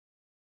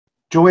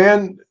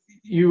Joanne,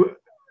 you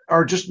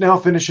are just now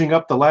finishing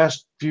up the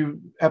last few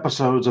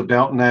episodes of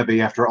Downton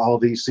Abbey after all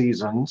these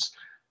seasons.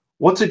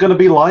 What's it going to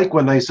be like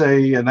when they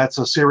say, and that's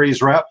a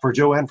series wrap for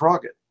Joanne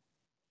Froggatt?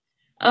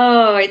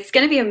 Oh, it's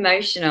going to be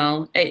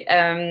emotional.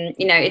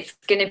 It's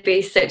going to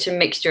be such a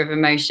mixture of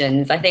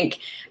emotions. I think,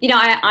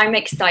 I'm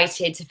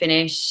excited to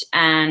finish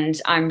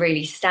and I'm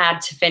really sad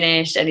to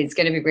finish and it's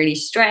going to be really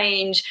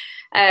strange.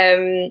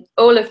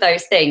 All of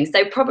those things.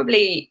 So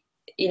probably,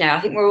 I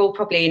think we're all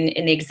probably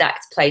in the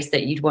exact place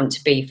that you'd want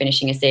to be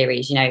finishing a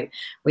series.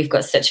 We've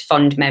got such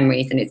fond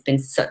memories and it's been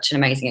such an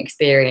amazing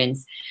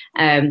experience.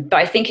 But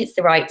I think it's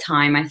the right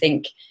time. I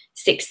think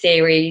six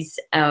series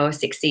or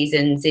six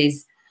seasons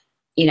is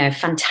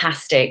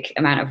fantastic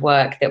amount of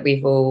work that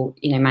we've all,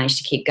 managed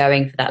to keep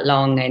going for that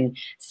long, and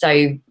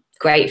so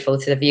grateful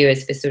to the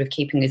viewers for sort of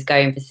keeping us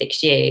going for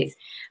 6 years.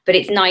 But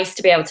it's nice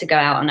to be able to go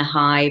out on a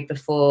high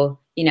before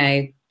you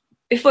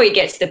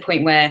get to the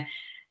point where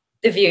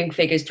the viewing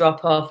figures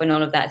drop off and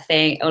all of that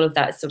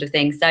sort of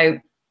thing. So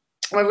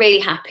we're really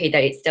happy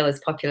that it's still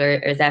as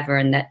popular as ever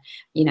and that,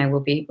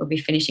 we'll be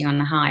finishing on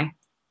the high.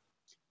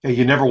 Yeah,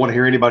 you never want to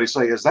hear anybody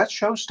say, "Is that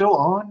show still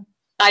on?"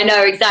 I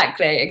know,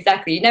 exactly.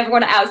 You never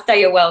want to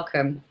outstay your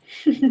welcome.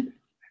 And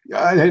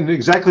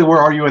exactly where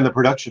are you in the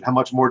production? How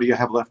much more do you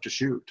have left to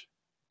shoot?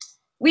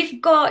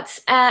 We've got,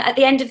 at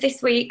the end of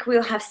this week,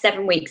 we'll have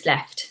 7 weeks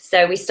left.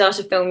 So we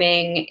started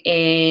filming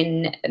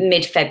in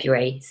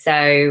mid-February.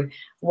 So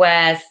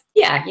we're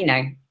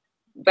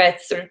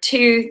sort of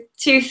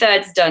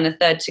two-thirds done, a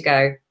third to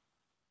go.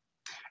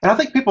 And I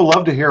think people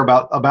love to hear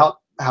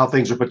about how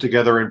things are put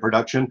together in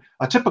production.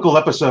 A typical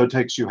episode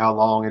takes you how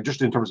long, and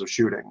just in terms of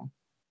shooting?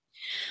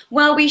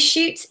 Well, we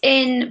shoot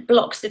in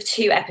blocks of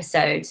 2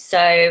 episodes.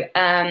 So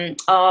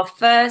our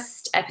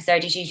first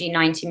episode is usually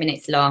 90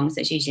 minutes long,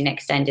 so it's usually an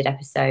extended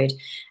episode,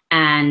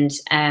 and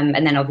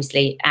then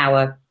obviously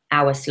hour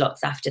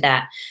slots after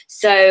that.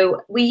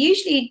 So we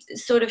usually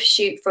sort of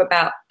shoot for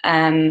about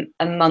a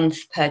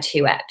month per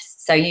 2 eps.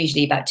 So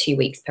usually about 2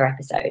 weeks per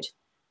episode.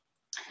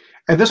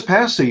 And this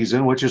past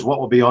season, which is what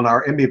will be on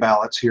our Emmy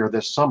ballots here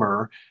this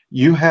summer,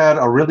 you had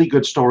a really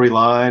good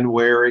storyline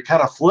where it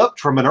kind of flipped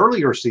from an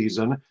earlier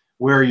season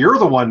where you're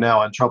the one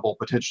now in trouble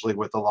potentially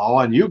with the law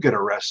and you get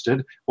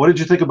arrested. What did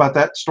you think about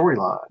that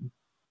storyline?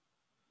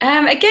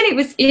 Again, it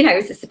was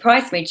a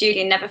surprise to me.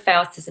 Julian never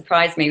fails to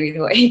surprise me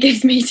with what he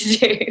gives me to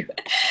do.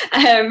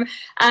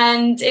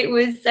 And it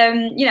was,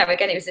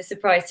 again, it was a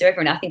surprise to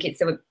everyone. I think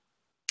it's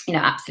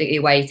absolutely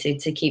a way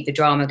to keep the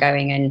drama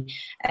going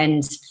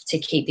and to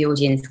keep the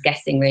audience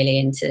guessing really,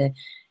 and to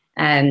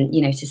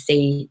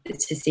see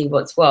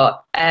what's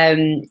what.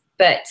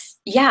 But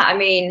yeah, I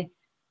mean,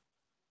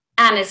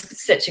 Anna's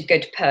such a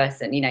good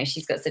person.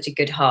 She's got such a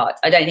good heart.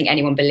 I don't think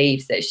anyone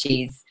believes that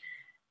she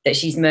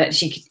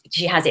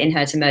has it in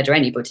her to murder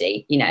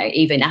anybody,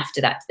 even after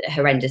that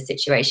horrendous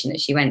situation that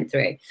she went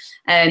through.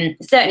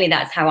 Certainly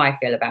that's how I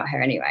feel about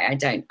her anyway.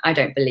 I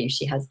don't believe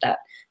she has that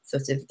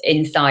sort of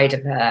inside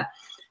of her.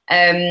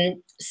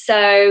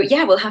 So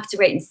yeah, we'll have to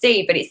wait and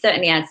see, but it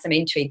certainly adds some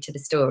intrigue to the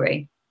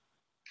story.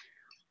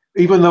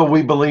 Even though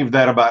we believe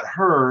that about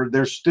her,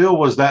 there still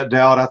was that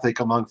doubt, I think,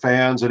 among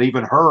fans and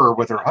even her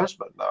with her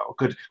husband, though.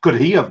 Could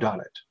he have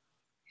done it?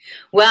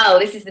 Well,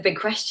 this is the big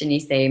question, you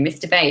see.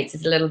 Mr. Bates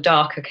is a little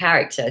darker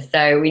character,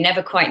 so we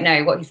never quite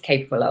know what he's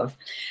capable of.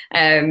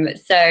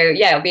 So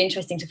yeah, it'll be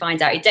interesting to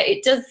find out.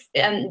 It does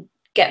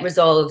get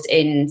resolved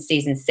in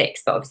season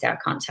 6, but obviously I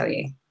can't tell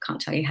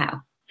you how.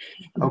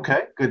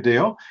 Okay, good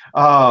deal.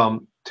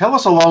 Tell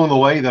us along the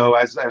way, though,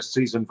 as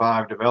season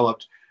 5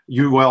 developed.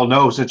 You well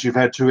know, since you've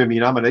had 2 Emmy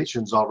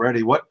nominations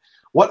already, what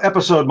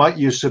episode might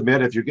you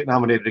submit if you get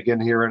nominated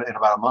again here in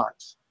about a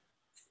month?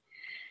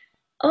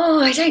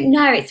 Oh, I don't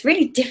know. It's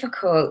really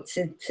difficult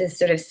to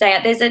sort of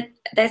say.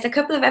 There's a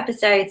couple of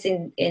episodes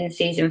in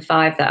season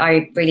 5 that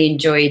I really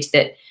enjoyed.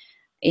 That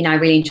I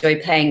really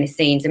enjoyed playing the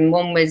scenes, and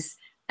one was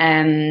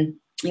I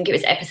think it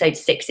was episode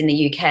 6 in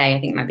the UK. I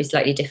think it might be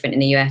slightly different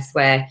in the US,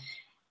 where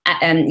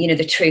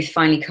the truth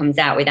finally comes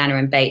out with Anna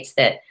and Bates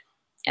that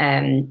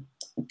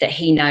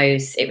he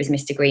knows it was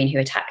Mr. Green who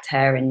attacked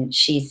her, and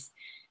she's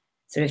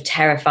sort of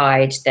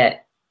terrified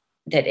that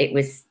it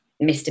was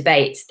Mr.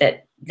 Bates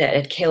that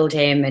had killed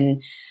him,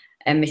 and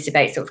Mr.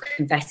 Bates sort of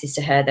confesses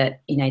to her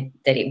that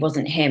that it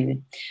wasn't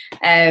him,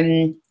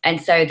 and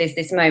so there's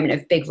this moment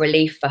of big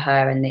relief for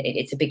her, and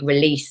it's a big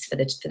release for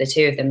the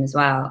 2 of them as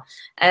well.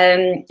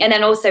 And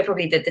then also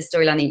probably the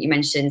storyline that you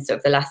mentioned, sort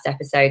of the last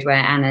episode where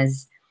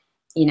Anna's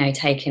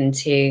taken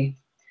to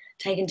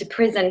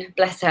prison,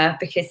 bless her,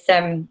 because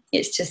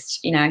it's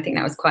just I think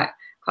that was quite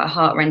a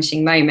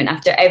heart-wrenching moment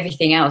after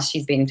everything else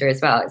she's been through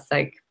as well. It's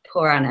like,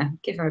 poor Anna,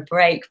 give her a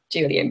break,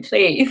 Julian,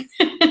 please.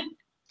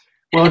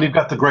 Well, and you've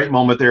got the great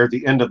moment there at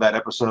the end of that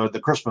episode, the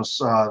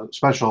Christmas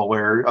special,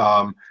 where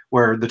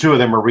the 2 of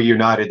them are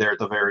reunited there at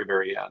the very,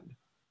 very end.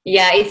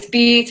 Yeah, it's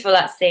beautiful,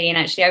 that scene.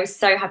 Actually, I was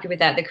so happy with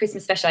that. The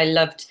Christmas special, I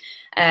loved,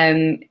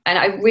 and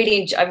I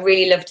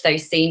really loved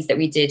those scenes that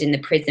we did in the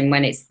prison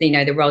when it's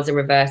the roles are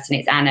reversed and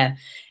it's Anna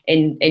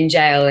in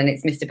jail, and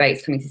it's Mr.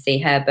 Bates coming to see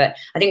her. But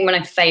I think one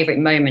of my favourite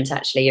moments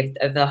actually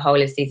of the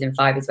whole of season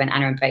 5 is when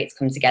Anna and Bates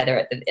come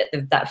together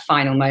at that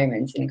final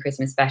moment in the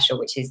Christmas special,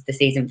 which is the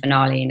season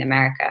finale in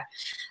America.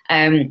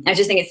 I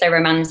just think it's so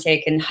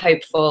romantic and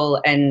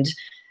hopeful and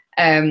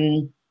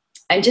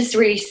just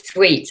really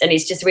sweet, and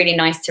it's just really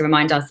nice to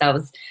remind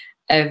ourselves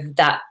of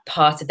that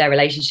part of their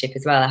relationship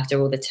as well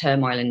after all the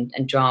turmoil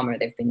and drama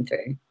they've been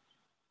through.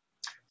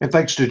 And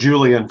thanks to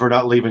Julian for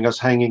not leaving us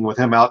hanging with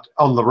him out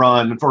on the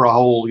run for a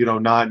whole,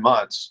 9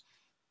 months.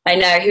 I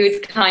know, he was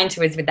kind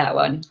to us with that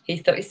one.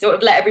 He sort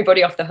of let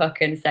everybody off the hook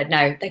and said,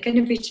 no, they're going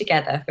to be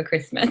together for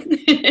Christmas.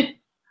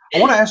 I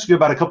want to ask you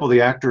about a couple of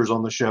the actors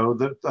on the show,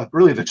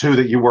 really the two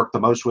that you work the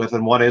most with,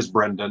 and one is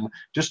Brendan.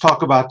 Just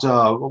talk about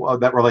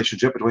that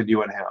relationship between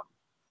you and him.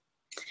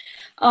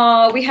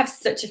 Oh, we have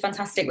such a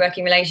fantastic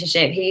working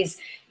relationship. He's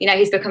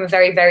become a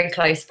very, very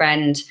close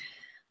friend.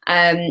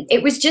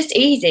 It was just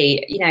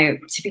easy,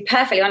 to be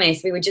perfectly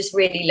honest. We were just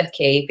really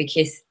lucky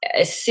because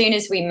as soon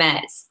as we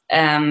met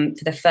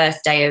for the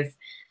first day of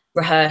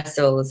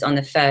rehearsals on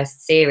the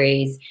first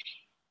series,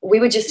 we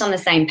were just on the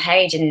same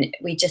page, and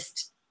we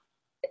just,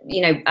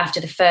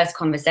 after the first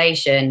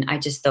conversation, I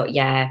just thought,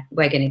 yeah,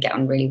 we're going to get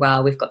on really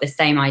well. We've got the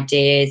same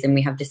ideas and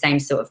we have the same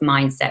sort of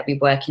mindset. We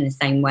work in the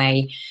same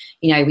way.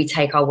 We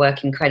take our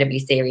work incredibly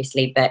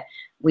seriously, but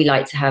we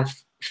like to have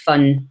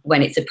fun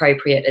when it's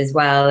appropriate as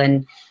well.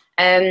 And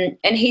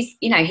he's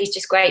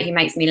just great. He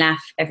makes me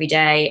laugh every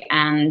day,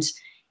 and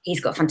he's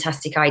got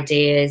fantastic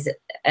ideas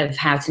of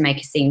how to make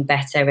a scene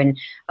better. And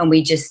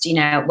we just,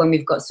 when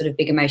we've got sort of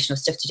big emotional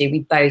stuff to do, we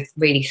both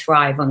really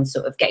thrive on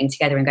sort of getting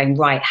together and going,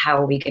 right, how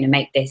are we going to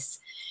make this,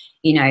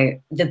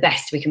 the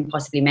best we can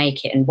possibly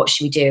make it? And what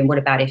should we do? And what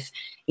about if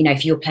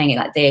you're playing it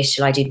like this,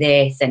 shall I do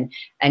this? And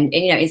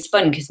it's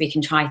fun because we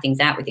can try things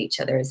out with each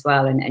other as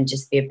well, and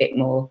just be a bit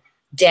more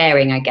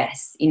daring, I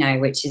guess,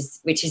 which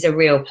is a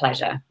real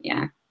pleasure.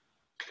 Yeah.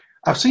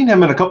 I've seen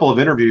him in a couple of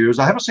interviews.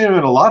 I haven't seen him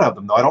in a lot of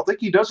them, though. I don't think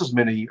he does as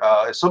many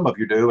as some of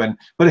you do.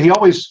 But he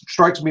always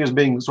strikes me as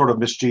being sort of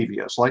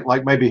mischievous,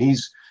 like maybe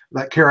he's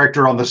that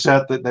character on the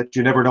set that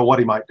you never know what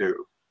he might do.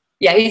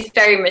 Yeah, he's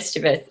very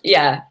mischievous.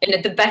 Yeah,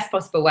 in the best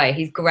possible way.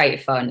 He's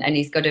great fun, and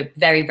he's got a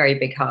very, very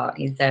big heart.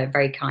 He's a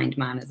very kind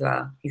man as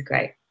well. He's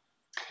great.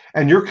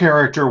 And your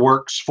character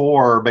works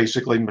for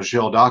basically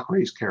Michelle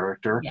Dockery's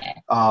character,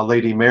 yeah.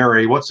 Lady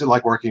Mary. What's it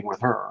like working with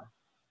her?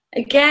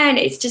 Again,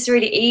 it's just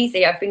really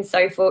easy. I've been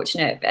so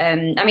fortunate.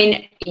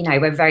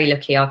 We're very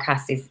lucky. Our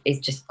cast is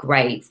just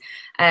great.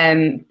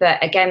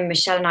 But again,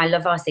 Michelle and I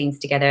love our scenes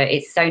together.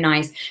 It's so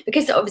nice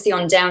because obviously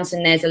on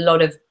Downton there's a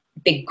lot of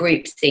big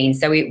group scenes.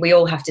 So we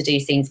all have to do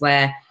scenes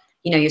where,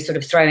 you're sort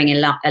of throwing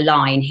a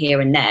line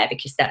here and there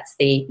because that's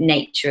the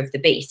nature of the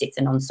beast. It's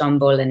an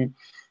ensemble, and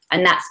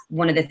that's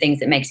one of the things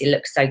that makes it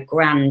look so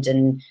grand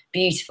and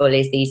beautiful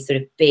is these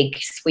sort of big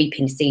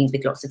sweeping scenes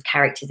with lots of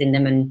characters in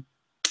them and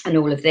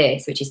all of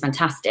this, which is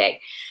fantastic.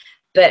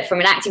 But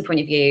from an acting point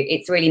of view,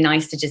 it's really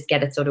nice to just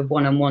get a sort of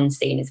one-on-one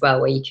scene as well,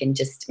 where you can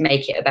just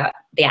make it about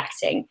the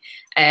acting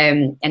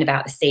and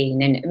about the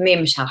scene. And me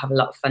and Michelle have a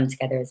lot of fun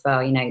together as well.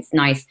 It's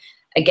nice.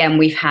 Again,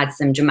 we've had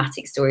some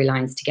dramatic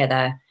storylines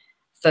together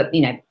for,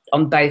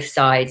 on both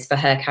sides, for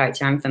her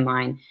character and for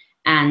mine.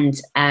 And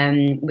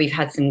we've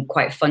had some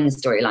quite fun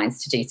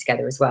storylines to do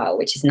together as well,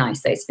 which is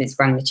nice. So it's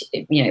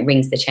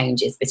rings the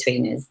changes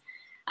between us.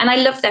 And I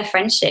love their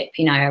friendship.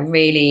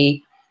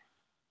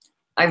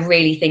 I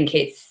really think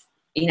it's,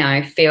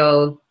 I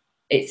feel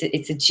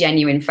it's a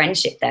genuine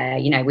friendship there,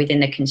 within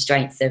the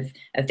constraints of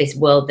this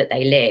world that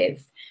they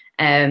live.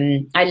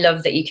 I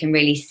love that you can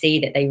really see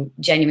that they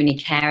genuinely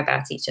care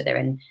about each other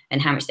and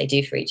how much they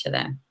do for each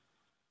other.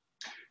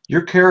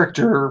 Your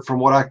character, from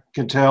what I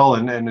can tell,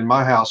 and in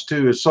my house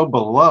too, is so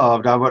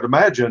beloved. I would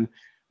imagine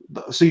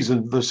the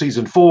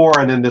season 4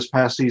 and then this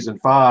past season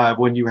 5,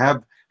 when you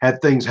have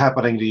had things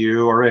happening to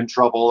you or in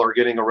trouble or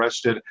getting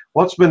arrested,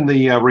 what's been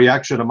the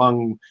reaction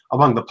among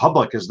the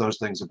public as those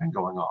things have been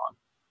going on?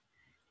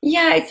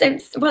 Yeah,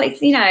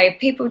 it's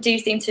people do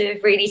seem to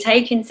have really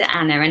taken to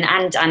Anna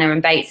and Anna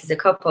and Bates as a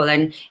couple,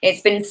 and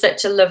it's been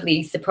such a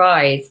lovely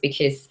surprise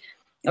because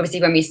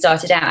obviously when we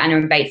started out, Anna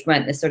and Bates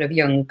weren't the sort of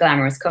young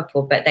glamorous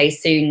couple, but they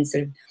soon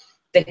sort of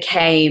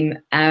became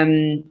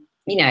a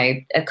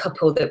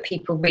couple that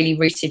people really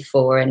rooted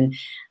for. And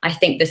I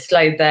think the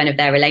slow burn of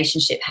their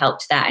relationship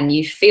helped that, and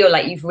you feel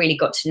like you've really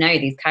got to know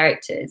these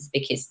characters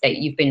because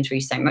you've been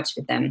through so much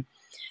with them.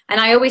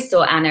 And I always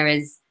saw Anna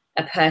as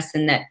a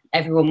person that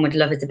everyone would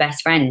love as a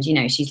best friend.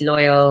 She's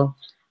loyal,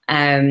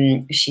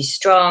 she's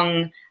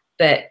strong,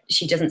 but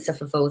she doesn't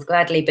suffer fools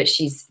gladly, but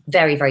she's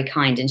very, very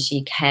kind and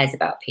she cares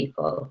about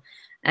people.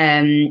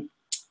 And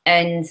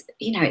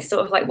it's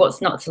sort of like,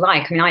 what's not to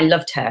like? I mean, I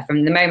loved her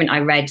from the moment I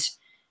read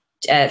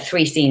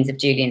 3 scenes of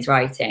Julian's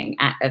writing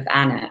of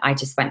Anna. I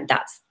just went,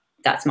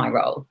 that's my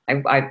role.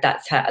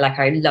 That's her. Like,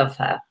 I love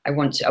her. I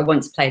want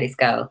to play this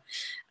girl.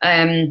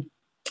 I'd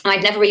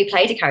never really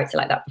played a character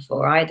like that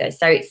before either.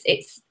 So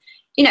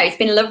it's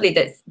been lovely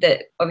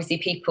that obviously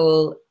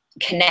people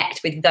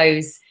connect with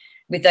those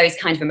with those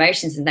kind of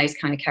emotions and those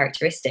kind of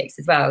characteristics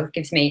as well. It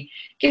gives me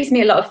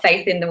a lot of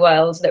faith in the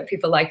world that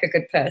people like a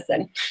good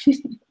person.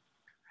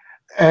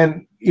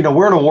 And, you know,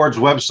 we're an awards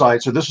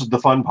website, so this is the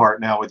fun part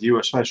now with you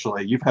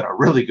especially. You've had a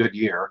really good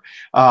year.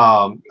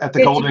 At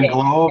the Golden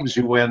Globes,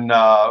 you win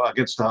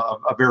against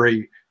a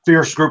very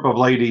fierce group of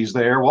ladies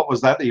there. What was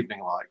that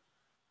evening like?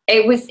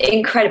 It was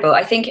incredible.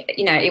 I think,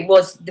 you know, it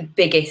was the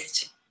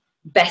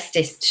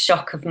bestest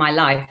shock of my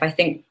life. I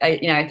think,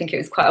 you know, I think it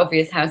was quite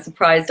obvious how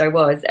surprised I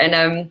was.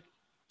 And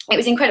it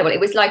was incredible. It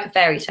was like a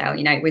fairy tale,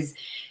 you know.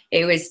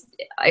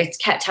 I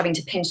kept having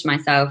to pinch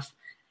myself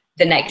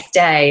the next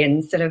day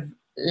and sort of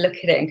look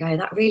at it and go,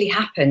 that really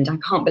happened. I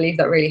can't believe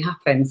that really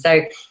happened.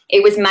 So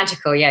it was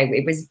magical. Yeah,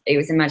 it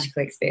was a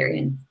magical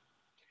experience.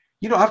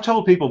 You know, I've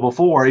told people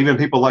before, even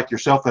people like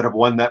yourself that have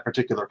won that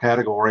particular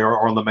category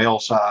or on the male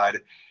side,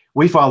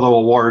 we follow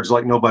awards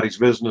like nobody's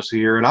business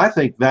here. And I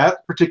think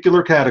that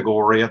particular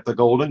category at the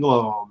Golden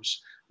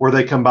Globes, where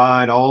they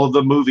combine all of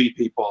the movie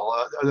people,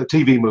 the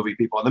TV movie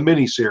people, and the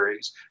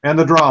miniseries, and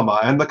the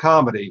drama, and the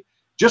comedy,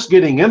 just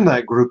getting in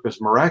that group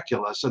is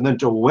miraculous. And then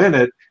to win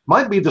it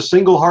might be the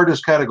single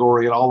hardest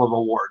category in all of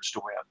awards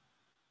to win.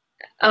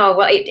 Oh,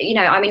 well, you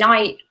know, I mean,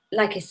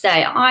 like I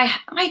say, I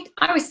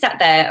was sat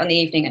there on the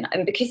evening,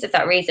 and because of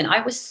that reason,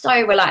 I was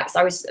so relaxed.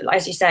 I was,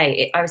 as you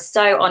say, I was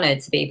so honoured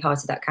to be part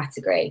of that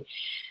category.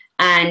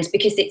 And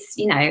because it's,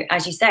 you know,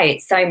 as you say,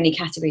 it's so many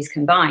categories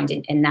combined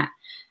in that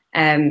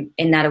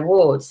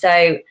award.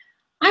 So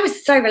I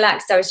was so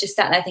relaxed. I was just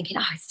sat there thinking,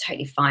 oh, it's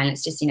totally fine.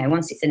 It's just, you know,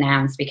 once it's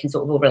announced, we can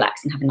sort of all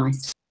relax and have a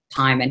nice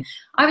time. And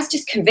I was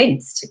just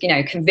convinced that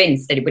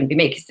it wouldn't be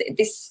me,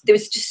 because there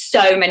was just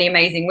so many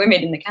amazing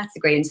women in the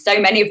category, and so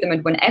many of them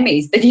had won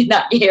Emmys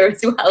that year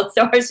as well.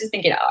 So I was just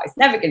thinking, oh, it's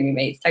never going to be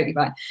me. It's totally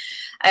fine.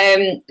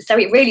 So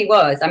it really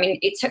was. I mean,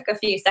 it took a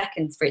few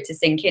seconds for it to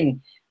sink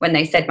in when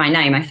they said my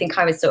name. I think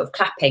I was sort of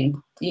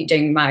clapping,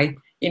 doing my,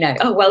 you know,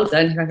 oh, well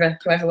done, whoever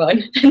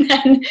won. And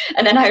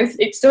then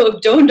it sort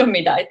of dawned on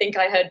me that I think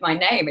I heard my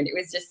name, and it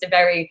was just a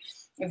very,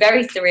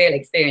 very surreal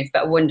experience,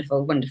 but a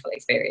wonderful, wonderful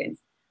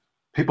experience.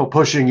 People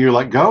pushing you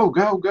like, go,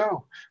 go,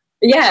 go.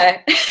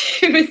 Yeah,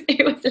 it was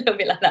a little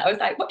bit like that. I was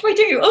like, what do I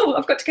do? Oh,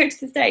 I've got to go to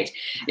the stage.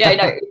 Yeah,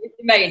 no, it was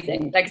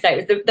amazing. Like I say,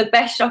 it was the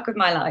best shock of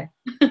my life.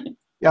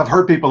 Yeah, I've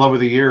heard people over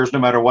the years, no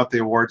matter what the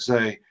awards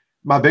say,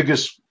 my fear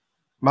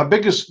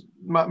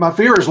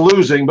is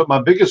losing, but my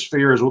biggest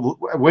fear is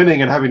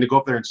winning and having to go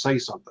up there and say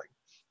something.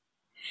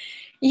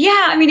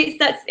 Yeah, I mean, it's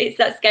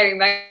that scary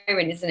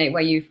moment, isn't it,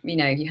 where you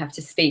have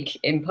to speak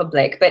in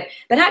public. But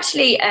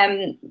actually,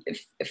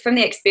 from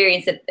the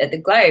experience at the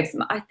Globes,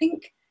 I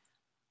think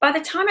by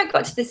the time I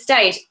got to the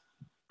stage,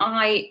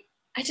 I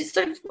just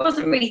sort of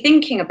wasn't really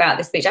thinking about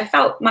the speech.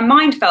 My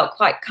mind felt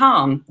quite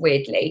calm,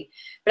 weirdly.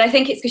 But I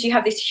think it's because you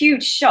have this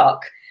huge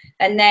shock,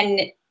 and then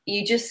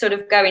you just sort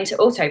of go into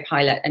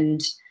autopilot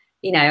and,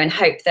 you know, and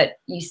hope that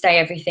you say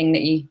everything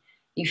that you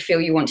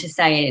feel you want to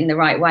say in the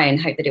right way, and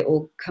hope that it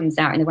all comes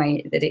out in the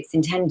way that it's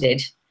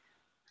intended.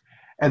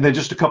 And then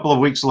just a couple of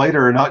weeks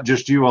later, not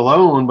just you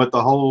alone, but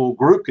the whole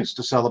group gets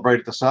to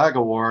celebrate at the SAG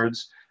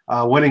Awards,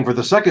 winning for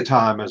the second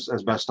time as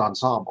Best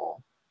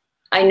Ensemble.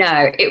 I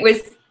know. It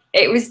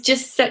was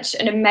just such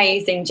an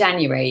amazing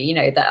January, you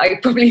know, that I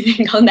probably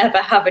think I'll never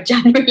have a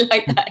January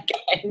like that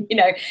again. You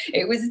know,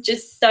 it was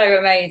just so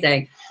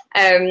amazing.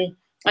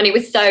 And it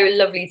was so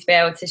lovely to be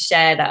able to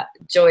share that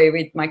joy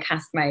with my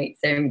castmates,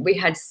 and we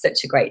had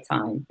such a great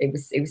time. It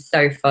was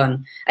so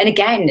fun. And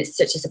again, it's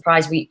such a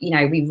surprise. We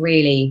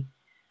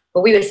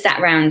were sat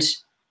around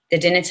the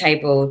dinner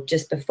table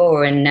just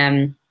before,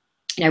 and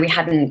you know, we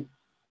hadn't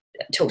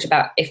talked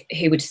about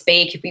who would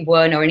speak if we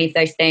won or any of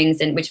those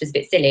things, and which was a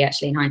bit silly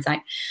actually in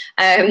hindsight.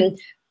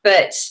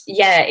 But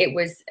yeah, it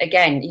was,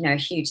 again, you know, a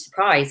huge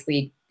surprise.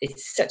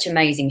 It's such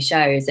amazing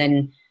shows,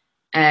 and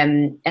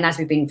as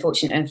we've been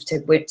fortunate enough to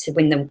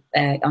win the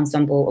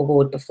ensemble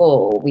award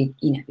before, we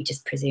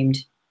just presumed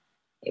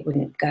it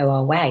wouldn't go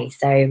our way.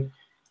 So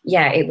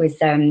yeah, it was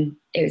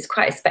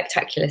quite a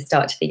spectacular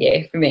start to the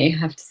year for me, I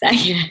have to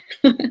say.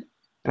 And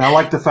I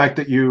like the fact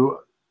that you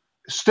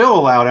still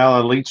allowed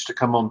Alan Leitch to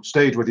come on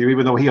stage with you,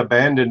 even though he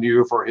abandoned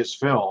you for his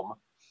film.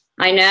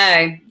 I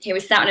know. He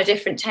was sat on a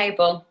different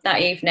table that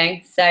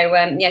evening. So,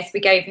 yes, we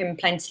gave him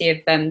plenty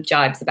of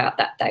jibes about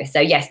that, though. So,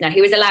 yes, no,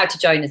 he was allowed to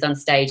join us on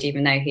stage,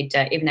 even though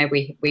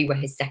we were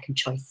his second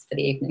choice for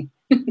the evening.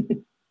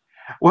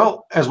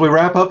 Well, as we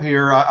wrap up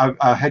here,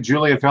 I had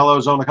Julian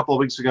Fellows on a couple of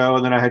weeks ago,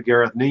 and then I had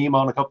Gareth Neame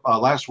on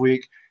last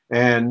week,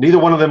 and neither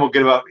one of them will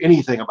give up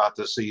anything about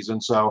this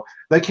season. So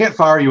they can't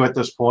fire you at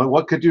this point.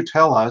 What could you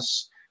tell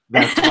us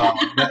that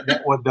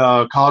that would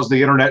cause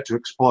the internet to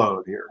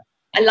explode here?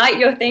 I like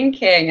your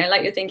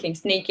thinking,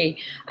 sneaky.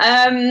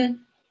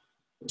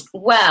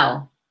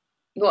 Well,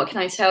 what can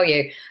I tell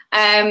you?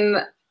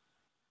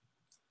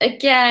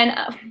 Again,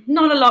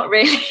 not a lot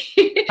really.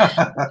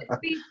 to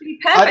be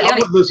perfectly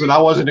honest, listen, I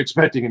wasn't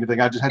expecting anything.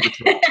 I just had to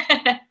try.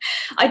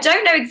 I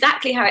don't know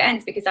exactly how it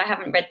ends because I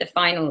haven't read the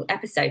final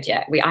episode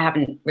yet. I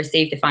haven't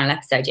received the final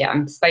episode yet.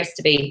 I'm supposed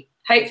to be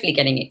hopefully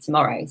getting it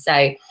tomorrow.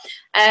 So,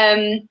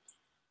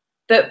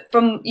 but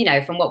from, you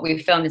know, from what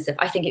we've filmed and stuff,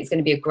 I think it's going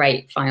to be a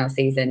great final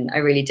season. I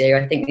really do.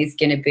 I think there's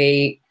going to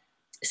be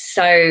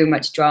so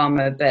much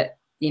drama, but,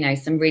 you know,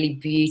 some really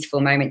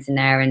beautiful moments in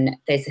there. And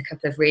there's a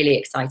couple of really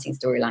exciting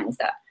storylines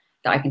that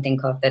I can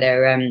think of that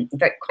are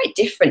very, quite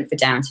different for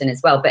Downton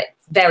as well, but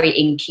very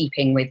in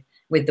keeping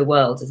with the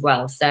world as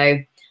well. So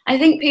I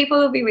think people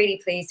will be really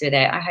pleased with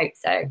it. I hope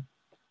so.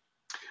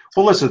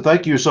 Well, listen,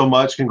 thank you so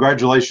much.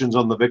 Congratulations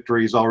on the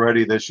victories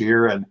already this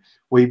year. And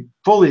we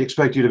fully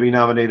expect you to be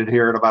nominated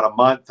here in about a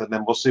month, and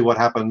then we'll see what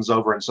happens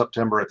over in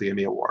September at the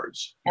Emmy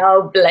Awards.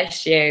 Oh,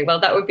 bless you. Well,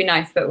 that would be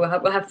nice, but we'll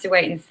have to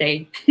wait and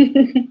see.